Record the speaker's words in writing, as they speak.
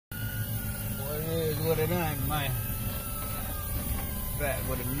with it on, man. Back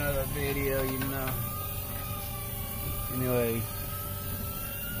with another video, you know. Anyway,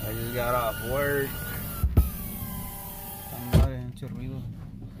 I just got off work.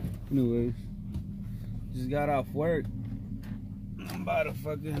 Anyways, just got off work. I'm about to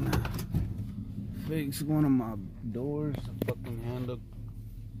fucking fix one of my doors. The fucking handle.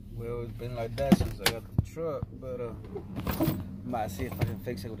 Well, it's been like that since I got the truck, but I'm about to see if I can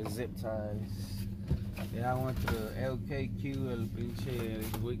fix it with the zip ties. Yeah, I went to the LKQ el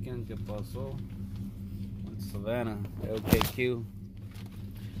pinche weekend que pasó in Savannah. LKQ.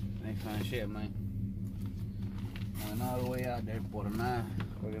 I ain't find shit, man. I went all the way out there por nada,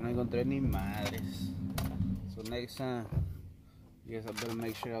 porque no encontré ni madres. So next time, I guess I better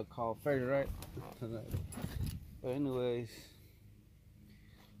make sure I call first, right? But anyways,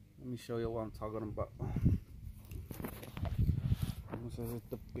 let me show you what I'm talking about. Vamos a hacer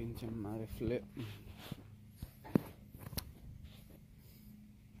esta pinche madre flip.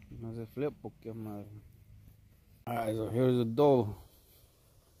 No hace flip porque madre. Alright, so here's the door.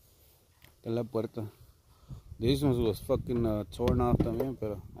 Esta es la puerta. This one was fucking torn off también,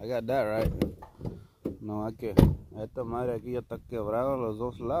 pero I got that right. No, hay que. Esta madre aquí ya está quebrada los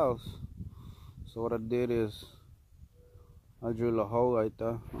dos lados. So what I did is I drilled a hole right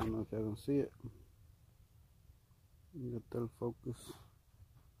there. I don't know if you can see it. You get that focus.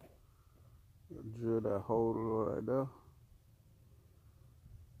 I drilled that hole right there.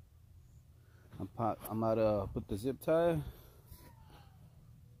 I'm about to put the zip tie.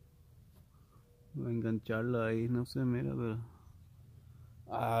 Voy a engancharlo ahí, no se mira, pero.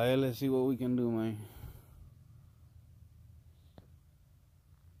 Let's see what we can do, man.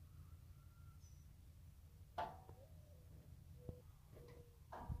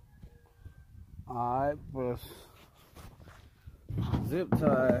 Alright, pues. Zip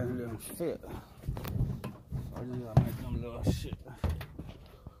tie didn't fit. So I just gotta make them little shit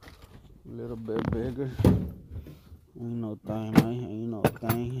a little bit bigger. Ain't no thing, man. Ain't no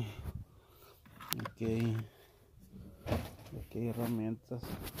thing. Okay. Okay, herramientas.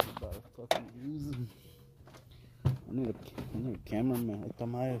 About to fucking use them. I need a cameraman. Esta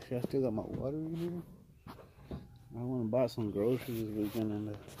madre, I still got my water in here. I want to buy some groceries this weekend and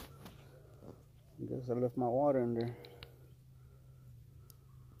I guess I left my water in there.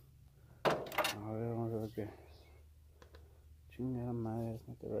 Oh, okay. Chingada madre, it's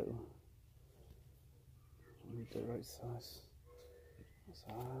not the right one. I need the right size. Let's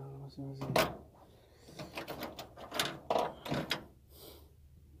see.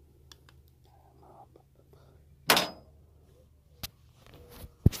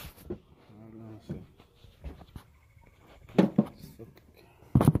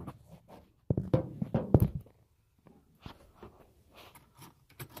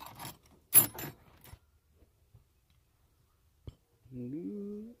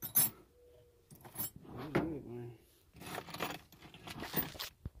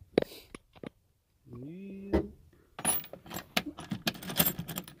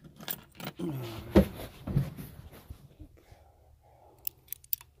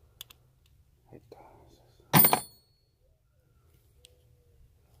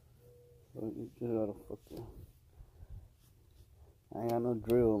 I ain't got no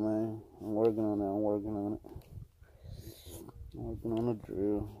drill, man. I'm working on it. I'm working on a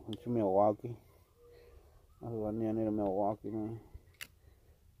drill. Went to Milwaukee. I need a Milwaukee, man.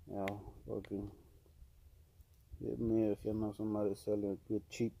 Yeah, fucking hit me if you know somebody selling a good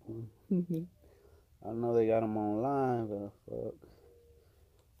cheap one. I know they got them online, but fuck.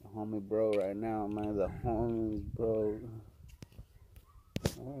 The homie bro right now, man. The homie bro.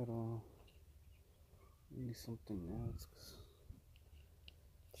 Alright, need something else.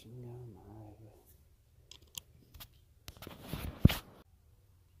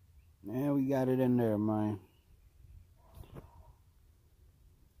 Man, we got it in there, man.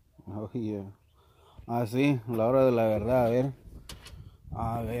 Oh, yeah. Ah, sí, la hora de la verdad,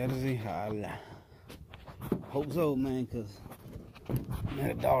 a ver si jala. Hope so, man, cause I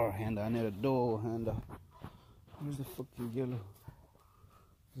need a door handle, I need a door handle. Where's the fucking yellow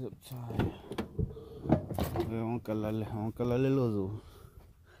zip tie? Vamos a calarle los dos.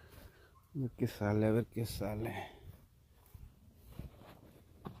 A ver qué sale, a ver qué sale.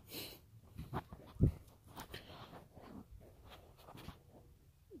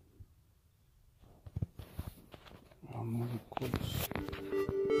 Vamos a coach.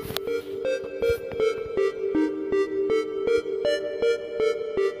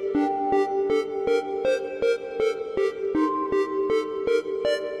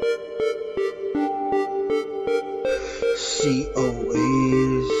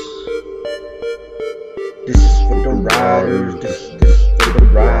 COAs.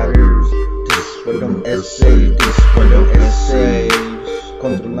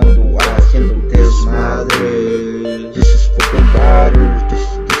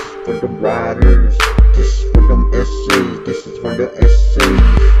 the riders, this is for them essays, this is for the essays.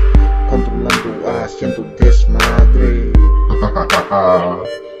 Controlando haciendo desmadre.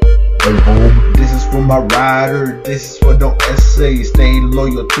 Hey home, this is for my rider, this is for them essays. Stay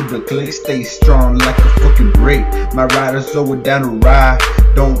loyal to the clique, stay strong like a fucking brick. My riders always down to ride,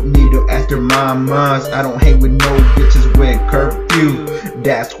 don't need to ask their mamas. I don't hang with no bitches with curfew,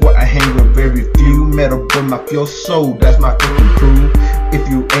 that's why I hang with very few. Metal boy, my fuel soul, that's my fucking crew. If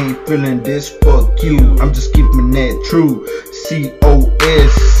you ain't feeling this, fuck you, I'm just keeping that true.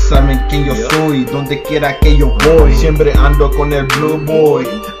 COS, saben quién yo soy, donde quiera que yo voy. Siempre ando con el blue boy.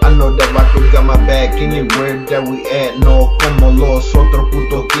 I know that vato got my back anywhere that we at. No como los otros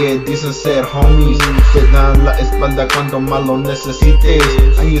putos que dicen ser homies, te dan la espalda cuando más lo necesites.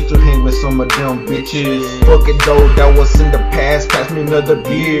 I used to hang with some of them bitches. Fuck it though, that was in the past. Pass me another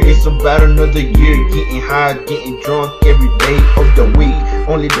beer, it's about another year. Getting high, getting drunk every day of the week.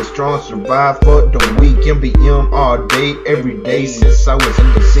 Only the strong survive for the week. MBM all day, every day since I was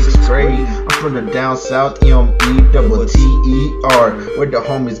in the 6th grade. I'm from the down south, M-E-T-T-E-R, where the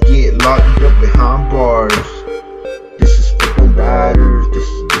homies get locked up behind bars. This is for them riders, this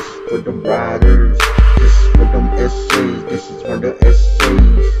is for them riders, this is for them essays, this is for the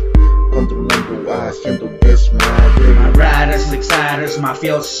essays. Controlando haciendo desmadre. My riders, exciters, my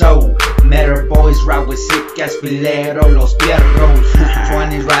feel so. Metal boys ride with sick ass pilero, los pierros.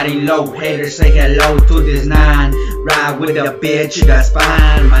 20s riding low, haters say hello to this 9. Ride with a bitch, that's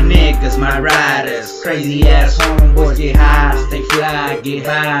fine. My niggas, my riders, crazy ass homeboys get high, stay fly, get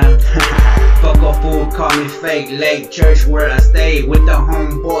high. Fuck a fool, call me fake, late church where I stay with the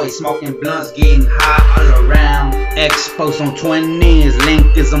homeboys, smoking blunts, getting high all around. Exposed on 20s,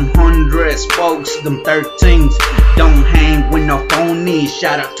 Lincolns, them 100s, spokes, them 13s. Don't hang with no phonies,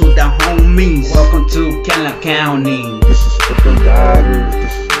 shout out to the homies. Welcome to Cala County. This is for the riders,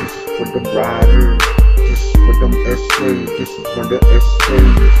 this is for the riders, this is for them essays, this is for the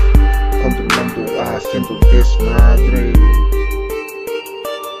essays. Controlando haciendo desmadre.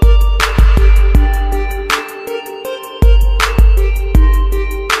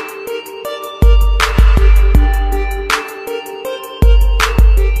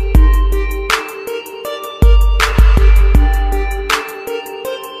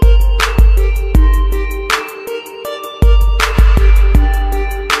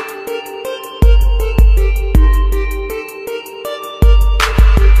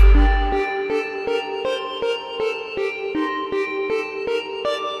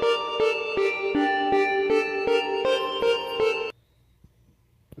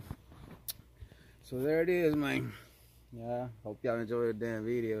 So there it is, man. Yeah, hope y'all enjoyed the damn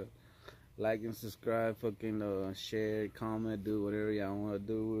video. Like and subscribe, fucking share, comment, do whatever y'all want to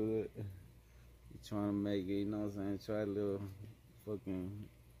do with it. You trying to make it, you know what I'm saying? Try a little fucking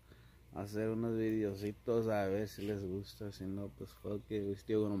hacer unos videositos a ver si les gusta. Si no, pues fuck it. We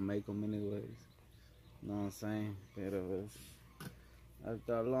still gonna make them anyways. You know what I'm saying? Pero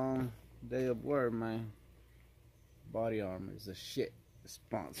after a long day of work, man, Body Armor is a shit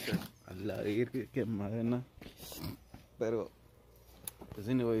sponsor. I love it. Get my head. Pero, because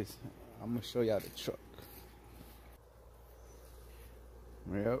anyways, I'm gonna show y'all the truck.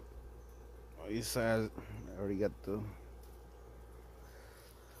 Yep. These sides, I already got the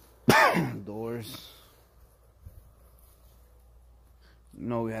doors. You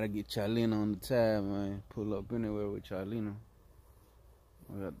know we had to get Charlino on the tab, man. Pull up anywhere with Charlino.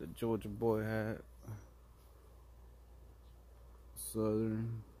 We got the Georgia boy hat.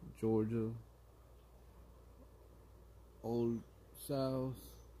 Southern Georgia, Old South,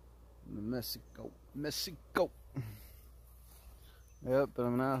 Mexico. Yep, but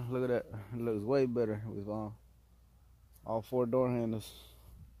now look at that. It looks way better with all 4 door handles.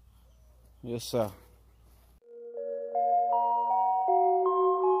 Yes, sir.